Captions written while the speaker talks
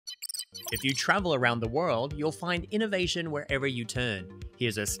If you travel around the world, you'll find innovation wherever you turn.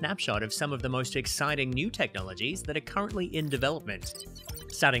 Here's a snapshot of some of the most exciting new technologies that are currently in development.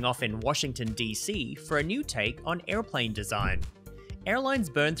 Starting off in Washington, D.C. for a new take on airplane design. Airlines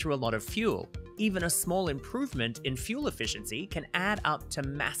burn through a lot of fuel. Even a small improvement in fuel efficiency can add up to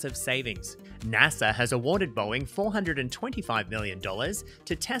massive savings. NASA has awarded Boeing $425 million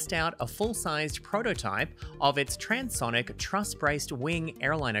to test out a full-sized prototype of its Transonic Truss-Braced wing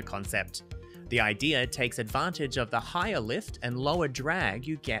airliner concept. The idea takes advantage of the higher lift and lower drag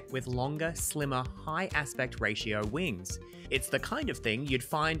you get with longer, slimmer, high aspect ratio wings. It's the kind of thing you'd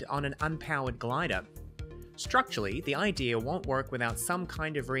find on an unpowered glider. Structurally, the idea won't work without some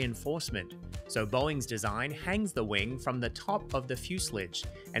kind of reinforcement, so Boeing's design hangs the wing from the top of the fuselage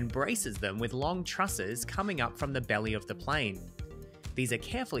and braces them with long trusses coming up from the belly of the plane. These are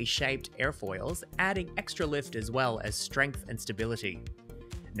carefully shaped airfoils, adding extra lift as well as strength and stability.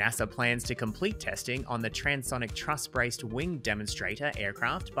 NASA plans to complete testing on the Transonic Truss-Braced wing demonstrator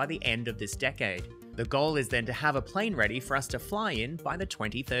aircraft by the end of this decade. The goal is then to have a plane ready for us to fly in by the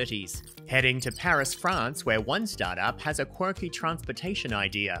 2030s. Heading to Paris, France, where one startup has a quirky transportation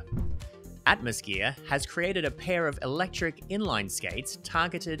idea. Atmos Gear has created a pair of electric inline skates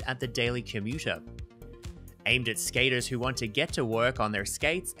targeted at the daily commuter. Aimed at skaters who want to get to work on their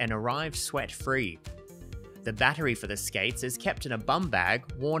skates and arrive sweat-free. The battery for the skates is kept in a bum bag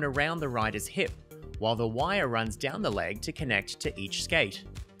worn around the rider's hip, while the wire runs down the leg to connect to each skate.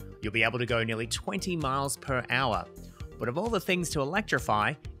 You'll be able to go nearly 20 miles per hour. But of all the things to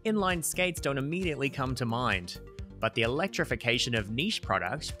electrify, inline skates don't immediately come to mind. But the electrification of niche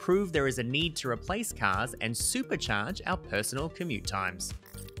products prove there is a need to replace cars and supercharge our personal commute times.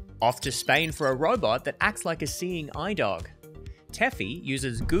 Off to Spain for a robot that acts like a seeing eye dog. Tefi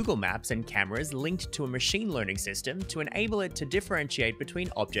uses Google Maps and cameras linked to a machine learning system to enable it to differentiate between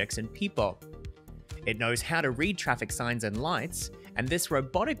objects and people. It knows how to read traffic signs and lights, and this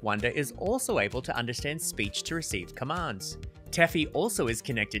robotic wonder is also able to understand speech to receive commands. Tefi also is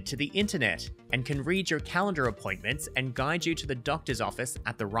connected to the internet and can read your calendar appointments and guide you to the doctor's office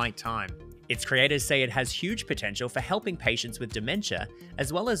at the right time. Its creators say it has huge potential for helping patients with dementia,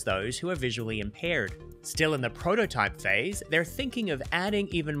 as well as those who are visually impaired. Still in the prototype phase, they're thinking of adding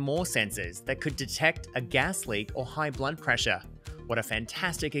even more sensors that could detect a gas leak or high blood pressure. What a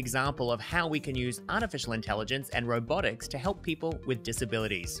fantastic example of how we can use artificial intelligence and robotics to help people with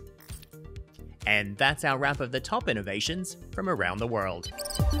disabilities. And that's our wrap of the top innovations from around the world.